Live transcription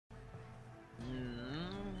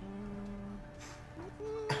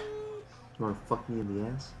You wanna fuck me in the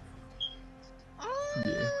ass?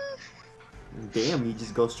 Yeah. Damn, you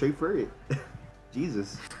just go straight for it.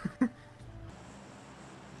 Jesus.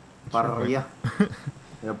 Para yeah.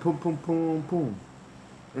 And a pum pum pum pum.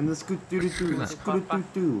 And the scoot doo doo doo, scoot doo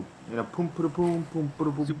doo. And a pum pum pum pum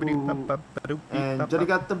pum pum pum. And Johnny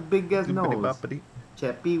got the big ass nose.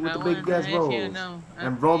 Chappy with the big ass rolls.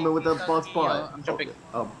 And Roman with the ball spot. I'm jumping.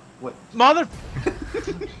 What? Mother.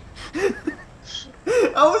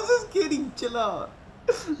 I was just kidding. Chill out.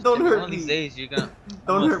 Don't hurt One of me. these days you're gonna.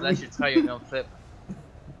 Don't hurt me. Slash your tire, you're gonna flip.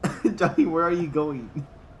 Johnny, where are you going?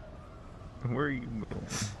 Where are you going?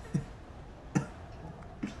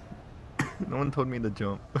 No one told me to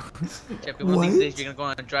jump. Chappy, one of these days you're gonna go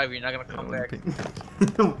on a drive, you're not gonna come back.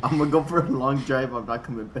 I'm gonna go for a long drive, I'm not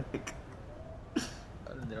coming back.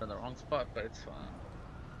 They're on the wrong spot, but it's fine.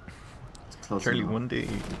 It's close Charlie, enough. one day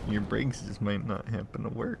your brakes just might not happen to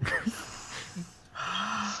work.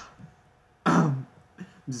 I'm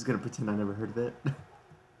just gonna pretend I never heard of it.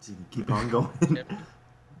 Just keep on going. Yep.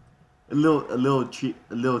 A little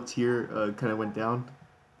tear kind of went down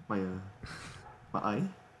my eye.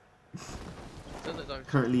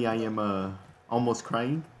 Currently, I am almost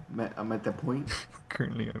crying. I'm at that point.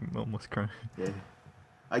 Currently, I'm almost crying. Yeah,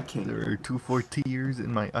 I can't. There are 4 tears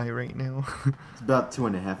in my eye right now. It's about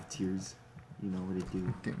 2.5 tears. You know what it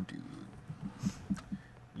do. Damn, dude.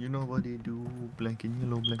 You know what they do. Black and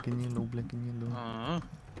yellow, black and yellow, black and yellow.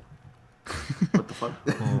 What the fuck?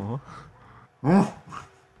 Oh. Oh.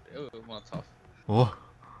 Ew, well, tough. Oh.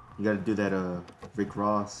 You gotta do that, Rick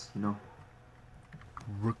Ross, you know?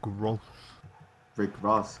 Rick Ross. Rick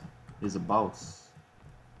Ross is a boss.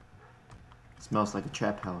 Smells like a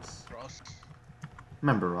trap house. Ross.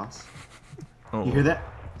 Remember Ross? Oh. You hear that?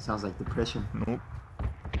 Sounds like depression. Nope.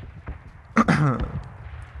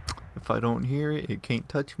 If I don't hear it, it can't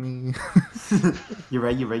touch me. You're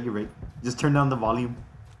right. Just turn down the volume.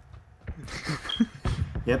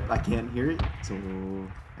 Yep, I can't hear it, so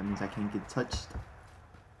that means I can't get touched.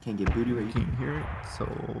 Can't get booty I raped. can't hear it, so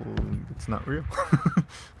it's not real.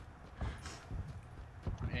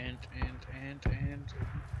 And.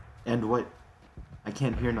 And what? I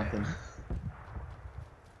can't hear nothing.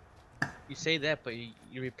 You say that, but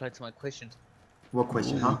you replied to my question. What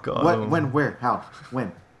question, Oh, huh? God. What? When? Where? How?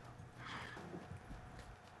 When?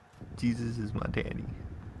 Jesus is my daddy.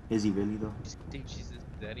 Is he really though? You think she's his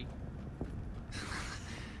daddy?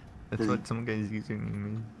 That's Does what he- some guys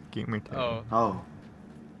using is gamer tag. Oh.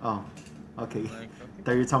 Oh. Okay. Like, okay.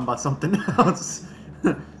 Thought you were talking about something else.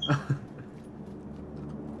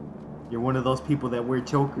 You're one of those people that wear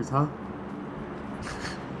chokers, huh?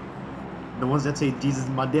 The ones that say Jesus is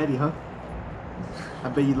my daddy, huh? I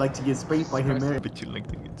bet you'd like to get spanked by him, man. But you like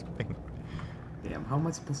to get spanked. Damn, how am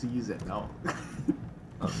I supposed to use that now?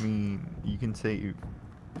 I mean, you can say,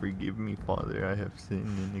 "Forgive me, Father, I have sinned,"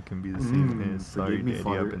 and it can be the same as "Sorry, forgive me, Daddy,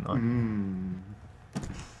 Father. I've been on."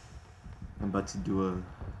 I'm about to do a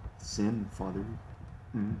sin, Father.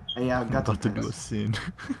 Hey, I I'm got about to the do a pants. sin.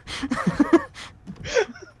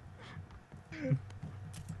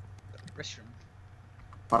 Restroom.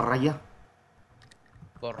 Para allá.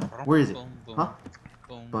 Where is it? Boom, boom, Huh?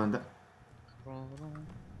 boom, Banda. boom.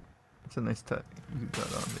 It's a nice tie you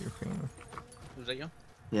got on there, family. Was that you?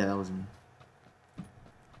 Yeah, that was me.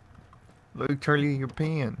 Look, Charlie, your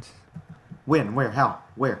pants. When? Where? How?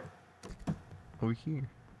 Where? Over here.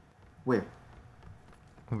 Where?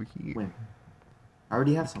 Over here. When? I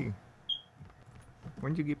already have Over some. here.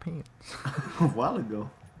 When'd you get pants? A while ago.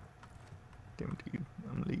 Damn, dude,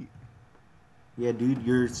 I'm late. Yeah, dude,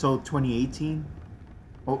 you're so 2018.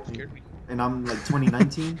 Oh, Scared me. and I'm like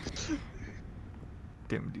 2019.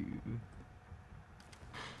 Damn, dude.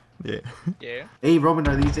 Yeah. Yeah. Hey, Roman,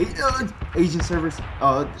 are these Asian servers?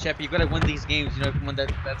 Chappy, you gotta win these games, you know, win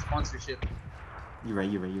that sponsorship. You're right.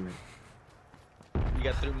 You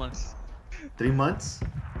got 3 months. 3 months?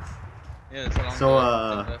 Yeah, that's how long So,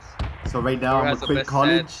 it does. So right now Whoever I'm has gonna the quit best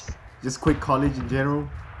college. stats. Just quit college in general.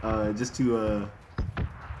 Just to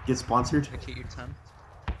get sponsored. Dedicate your time.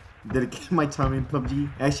 Dedicate my time in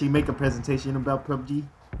Pubg. Actually make a presentation about Pubg. You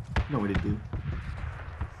know what to do.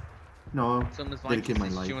 No, Someone's dedicate my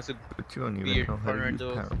She life. wants to But you don't Be even your know how partner to in use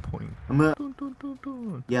those. PowerPoint. I'm gonna. Dun, dun, dun,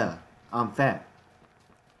 dun. Yeah, I'm fat.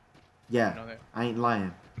 Yeah, know that. I ain't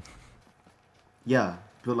lying. Yeah,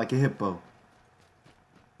 built like a hippo.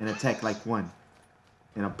 And attack like one.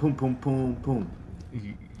 And a boom, boom, boom, boom.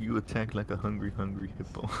 You attack like a hungry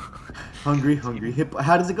hippo. Hungry hippo.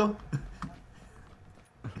 How does it go?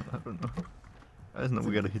 I don't know. I just know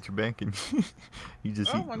we gotta hit your back and you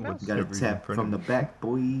just Oh, eat my God. whatever's Gotta in tap front from the of you. back,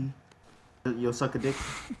 boy. Yo, suck a dick.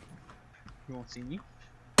 You won't see me.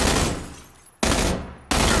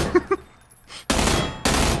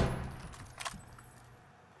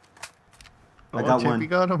 I got Chappie one.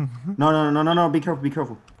 got him. No. Be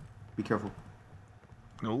careful. Be careful.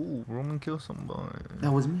 No, Roman killed somebody.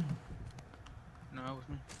 That was me. No, it was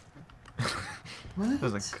me. What? I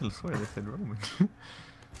was like, I could swear they said Roman.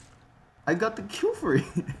 I got the kill for it.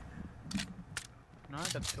 No, I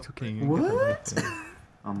got the kill. It's okay. for it. You can get the What? right there.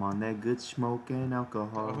 I'm on that good smoke and I'm gonna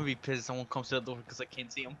alcohol. be pissed if someone comes to the door because I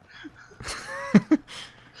can't see him.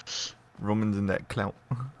 Roman's in that clout.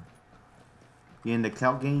 You in the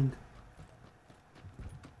clout gang?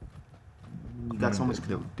 You got so much that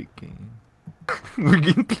clout. little dick game. We're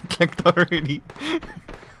getting clicked already.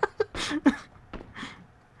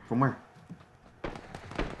 From where?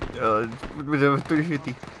 With a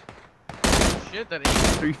 350. Shit, that ain't.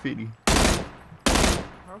 350.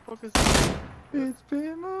 How the fuck is this? It's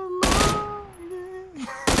been a long day.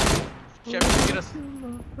 Chef, get us.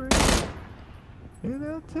 And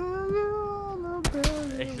I'll tell you all about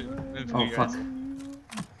it. Oh, fuck.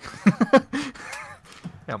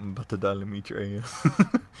 Yeah, I'm about to dial and meet your ass.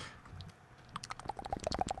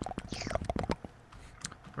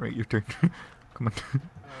 Alright, your turn. Come on.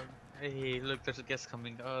 Hey, look, there's a guest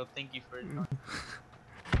coming. Thank you for it.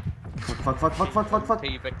 Fuck. Pay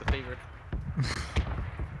you back the favor.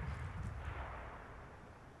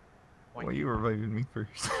 Why you reviving me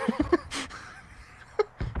first?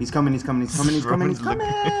 He's coming. Roman's looking.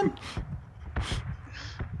 I'm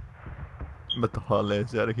about to haul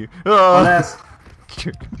ass out of here. Haul ass.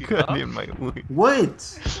 Got in my way.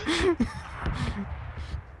 What?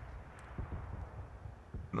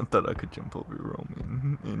 I thought I could jump over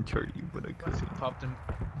Roman and Charlie, but I couldn't. Pop them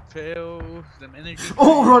pills, them energy.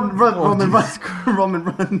 Oh, run, Oh, Roman, Jesus run. Roman,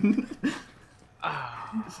 run.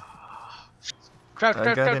 Crouch.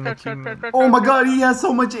 Oh my god, he has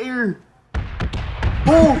so much air.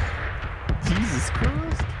 Oh! Jesus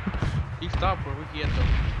Christ! He stopped where we get them.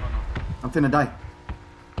 Oh no. I'm finna die.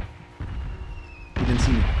 He didn't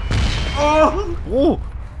see me. Oh! Oh!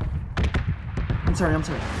 I'm sorry. Oh.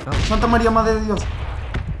 Santa María, Madre de Dios.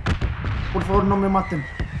 Por favor, no me maten.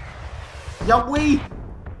 Ya, wey. Did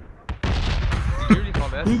you really call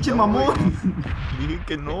that? Pinche mamón. Dije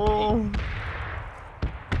que no.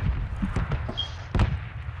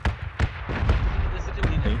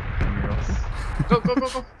 Hey, come here, officer. Go.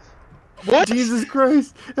 What? Jesus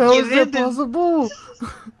Christ! How Get is that in there. possible?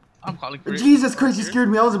 I'm calling for it. Jesus Christ, you scared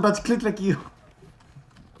me. I was about to click like you.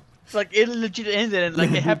 It's like it legit ended and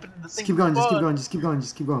like it happened in the same Just keep going, spot.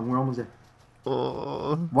 just keep going. We're almost there.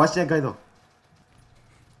 Oh. Watch that guy though.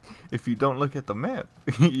 If you don't look at the map,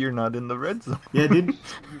 you're not in the red zone. Yeah, dude. You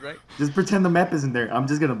right? Just pretend the map isn't there. I'm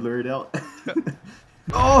just gonna blur it out.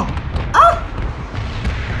 Oh! Ah!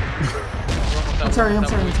 I'm sorry.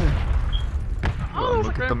 Oh,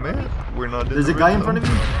 Look at the map. We're not in There's the a guy red in front of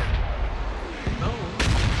zone. you? No.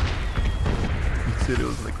 You said it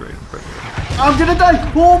was like right in front of I'm gonna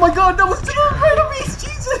die! Oh my god, that was to the right of me!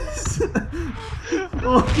 Jesus!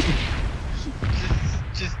 Oh.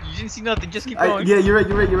 Just you didn't see nothing. Just keep Yeah, going. you're right.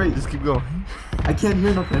 you. Just keep going. I can't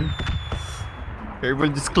hear nothing.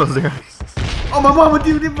 Everybody just close their eyes. Oh my mama,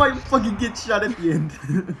 dude, it might fucking get shot at the end.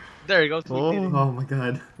 There you go. Oh. We did it. Oh my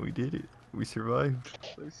god. We did it. We survived.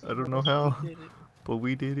 I don't know how, We did it. but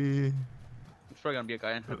we did it. It's probably gonna be a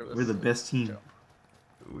guy in front of us. We're the best team.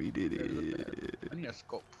 We did it. I need a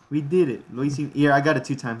scope. We did it. Luisi, here, I got it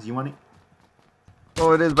 2 times. You want it?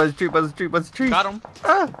 Oh, it is by the tree. Got him.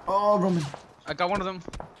 Ah! Oh, Roman. I got one of them.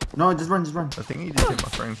 No, just run. I think he just hit my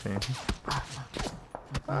frame pan.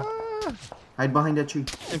 Ah! Hide behind that tree.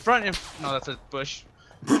 In front. No, that's a bush.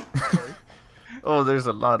 Oh, there's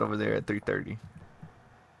a lot over there at 330.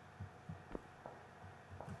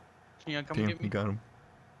 Can you come Damn, get me? you got him.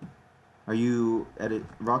 Are you at it?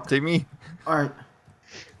 Rock? Take me. Alright.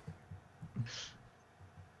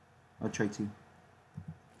 I'll try to.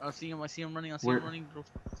 I see him running. Where? Him running.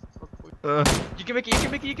 You can make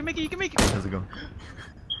it. How's it going?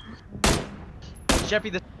 Chappie,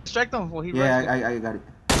 distract him while he Yeah, runs. I got it.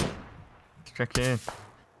 Check in.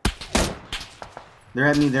 They're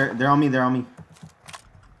at me. They're on me. They're at me.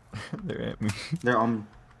 They're on me.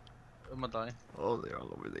 I'm gonna die. Oh, they're all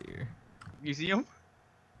over there. You see him?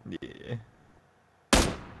 Yeah.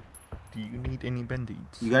 Do you need any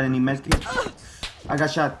band-aids? You got any medkit? I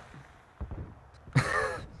got shot.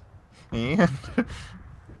 And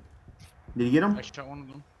Did you get him? I shot one of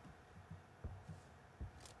them.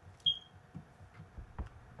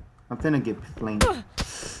 I'm finna get flamed.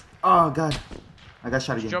 Oh god. I got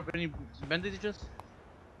shot Did you again. drop any bandages?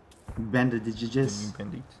 Bandages. any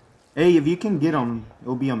band-aids? Hey, if you can get them,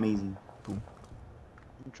 it'll be amazing. Boom.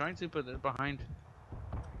 I'm trying to, but they're behind.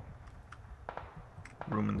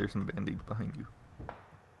 Roman, there's some band-aids behind you.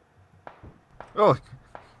 Oh,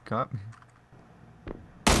 got me.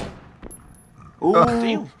 Oh,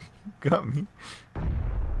 Damn. Got me.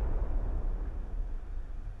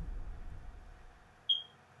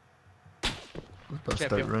 I was about to Chap,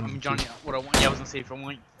 start yeah, running. I mean, Johnny, what I want, yeah, I was gonna say, if I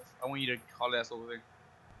want you to call ass over there.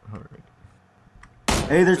 Alright.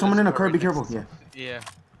 hey, there's someone in a Car car. right Be next careful. to- Yeah.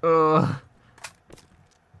 Yeah.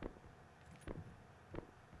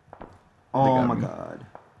 Oh got my me. god.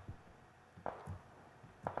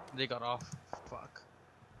 They got off. Fuck.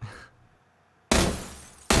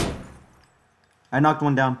 I knocked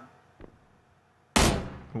one down.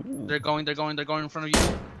 Ooh. They're going in front of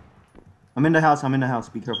you. I'm in the house. I'm in the house.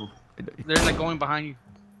 Be careful. They're like going behind you.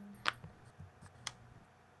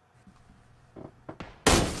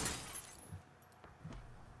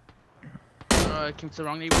 I came to the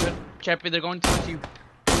wrong neighborhood. Chappie, they're going towards you.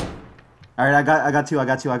 All right, I got two. I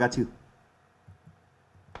got two.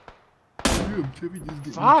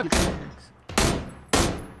 Fuck!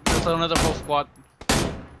 There's another whole squad.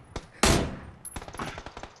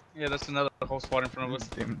 Yeah, that's another whole squad in front of us.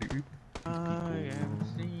 Damn, dude.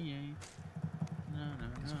 YMCA.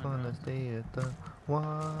 It's fun to stay at the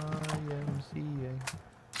YMCA.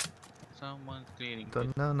 Someone's cleaning.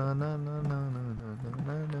 Na na na na na na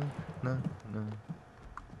na na na.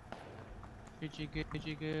 Could you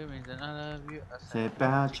good, means that I love you. Say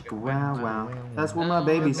bow chicka wow wow. That's what my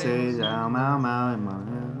baby says. Ow mow mow and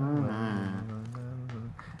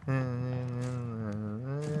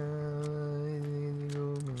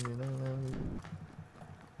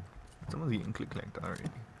Someone's getting click-clacked already.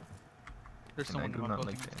 There's And I someone do in my not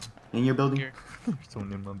building. like that. In your building? Here. There's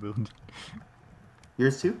someone in my building.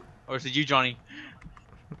 Yours too? Or is it you, Johnny?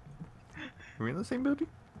 Are we in the same building?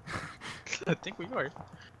 I think we are.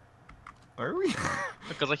 Are we?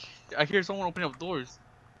 Because I hear someone opening up doors.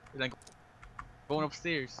 They're like going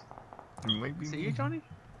upstairs. It might be Is it me. you, Johnny?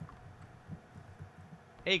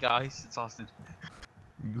 Hey guys, it's Austin.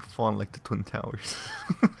 You fall like the Twin Towers.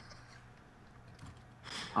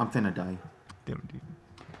 I'm finna die. Damn, dude.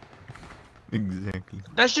 Exactly.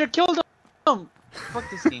 That should have killed him! Fuck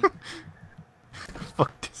this game.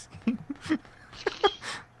 Fuck this game.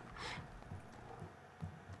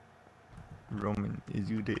 Roman, is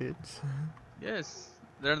you dead? Yes.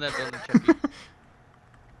 They're in that building, Chappie.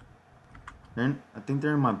 I think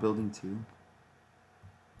they're in my building too.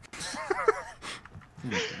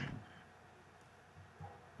 I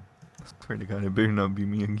swear to God, it better not be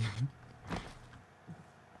me again.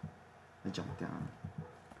 I jumped down.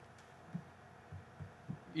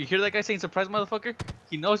 You hear that guy saying surprise motherfucker?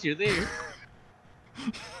 He knows you're there.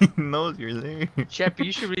 He knows you're there. Chappie,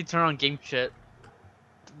 you should really turn on game chat.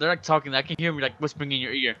 They're like talking, I can hear me like whispering in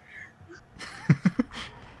your ear. Hey,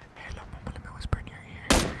 look, Mama, let me whisper in your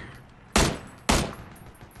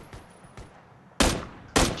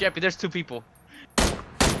ear. Chappie, there's two people.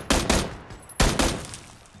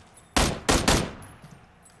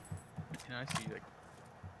 Can I see like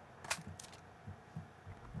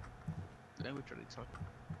language are they talking?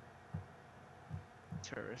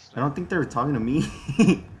 Terrorist. I don't think they were talking to me.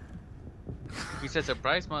 He said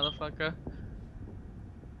surprise motherfucker.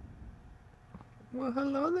 Well,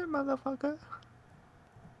 hello there, motherfucker.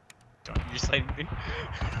 Don't you just like me?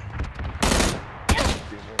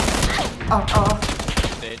 Oh.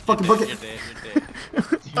 Dead, Fucking you're bucket. dead, you're dead, you're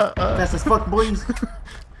dead. Fast as fuck, boys. Fast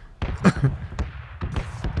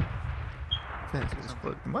as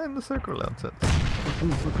fuck. Am I in the circle outside?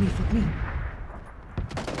 Fuck me.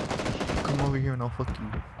 Come over here and I'll fuck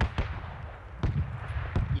you.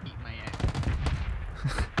 Eat my ass.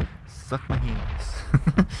 Suck my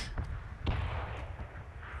hands.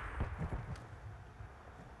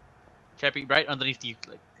 Chappie, right underneath you.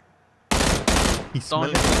 Like, He's don't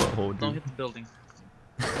smelling hit, the butthole, don't dude. hit the building.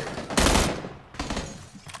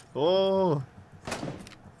 Oh!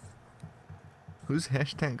 Who's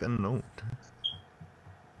hashtag unknown?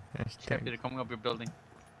 Chappie, they're Hashtag coming up your building.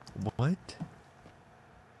 what?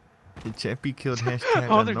 The Chappie killed hashtag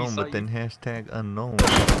Oh, there he unknown, saw but you. then hashtag unknown.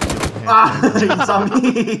 Ah, Hashtag you saw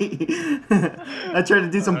me. I tried to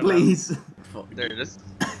do some plays. There it is.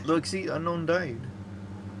 Look, see, unknown died.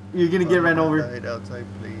 You're gonna get ran over. Died outside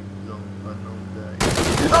play zone. Unknown died.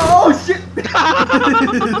 Oh shit!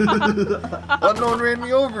 Unknown ran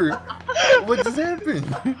me over. What just happened?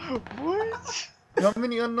 What? How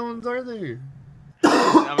many unknowns are there?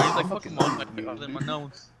 I mean, it's like Pokemon, like all them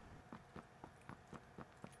unknowns.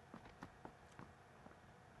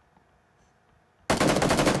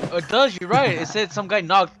 Oh, it does, you're right. It said some guy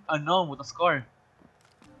knocked unknown with a scar.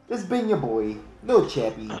 It's been your boy, Lil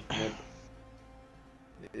Chappie,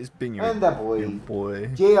 It's been your, and that your boy, boy.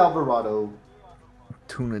 J Alvarado,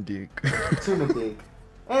 Tuna dick. Tuna Dick,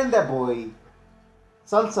 and that boy,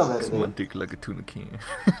 Salsa It's my Verde. dick like a tuna can.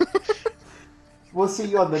 We'll see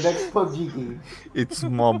you on the next PUBG game. It's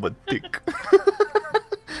small but thick.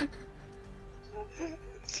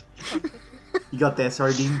 You got that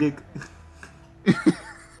sardine dick?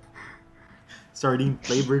 Sardine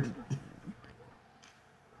flavored?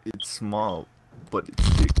 It's small, but it's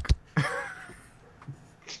thick.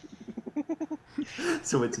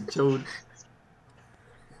 So it's a chode.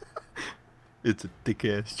 It's a thick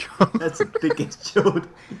ass chode. That's a thick ass chode.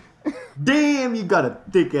 Damn, you got a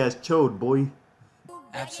thick ass chode, boy.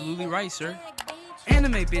 Absolutely right, sir.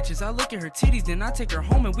 Anime bitches, I look at her titties, then I take her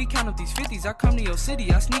home and we count up these 50s. I come to your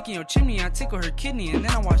city, I sneak in your chimney, I tickle her kidney, and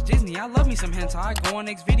then I watch Disney. I love me some hentai, I go on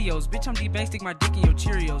X videos. Bitch, I'm D-Bang, stick my dick in your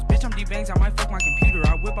Cheerios. Bitch, I'm D-Bangs, I might fuck my computer.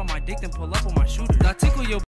 I whip out my dick, then pull up on my shooter. I tickle your